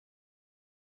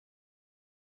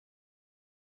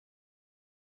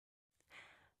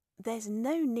There's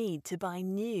no need to buy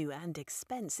new and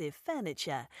expensive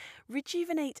furniture.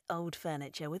 Rejuvenate old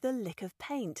furniture with a lick of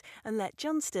paint and let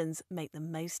Johnstone's make the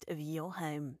most of your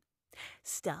home.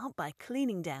 Start by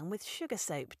cleaning down with sugar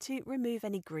soap to remove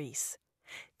any grease.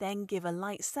 Then give a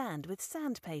light sand with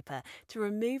sandpaper to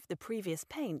remove the previous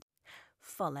paint.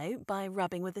 Follow by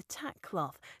rubbing with a tack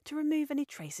cloth to remove any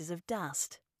traces of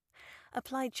dust.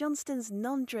 Apply Johnstone's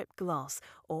non-drip gloss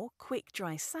or quick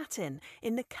dry satin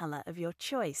in the colour of your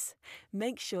choice.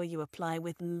 Make sure you apply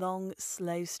with long,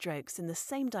 slow strokes in the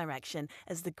same direction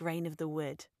as the grain of the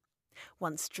wood.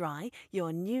 Once dry,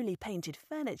 your newly painted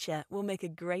furniture will make a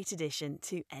great addition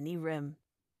to any room.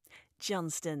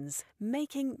 Johnstone's,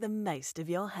 making the most of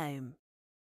your home.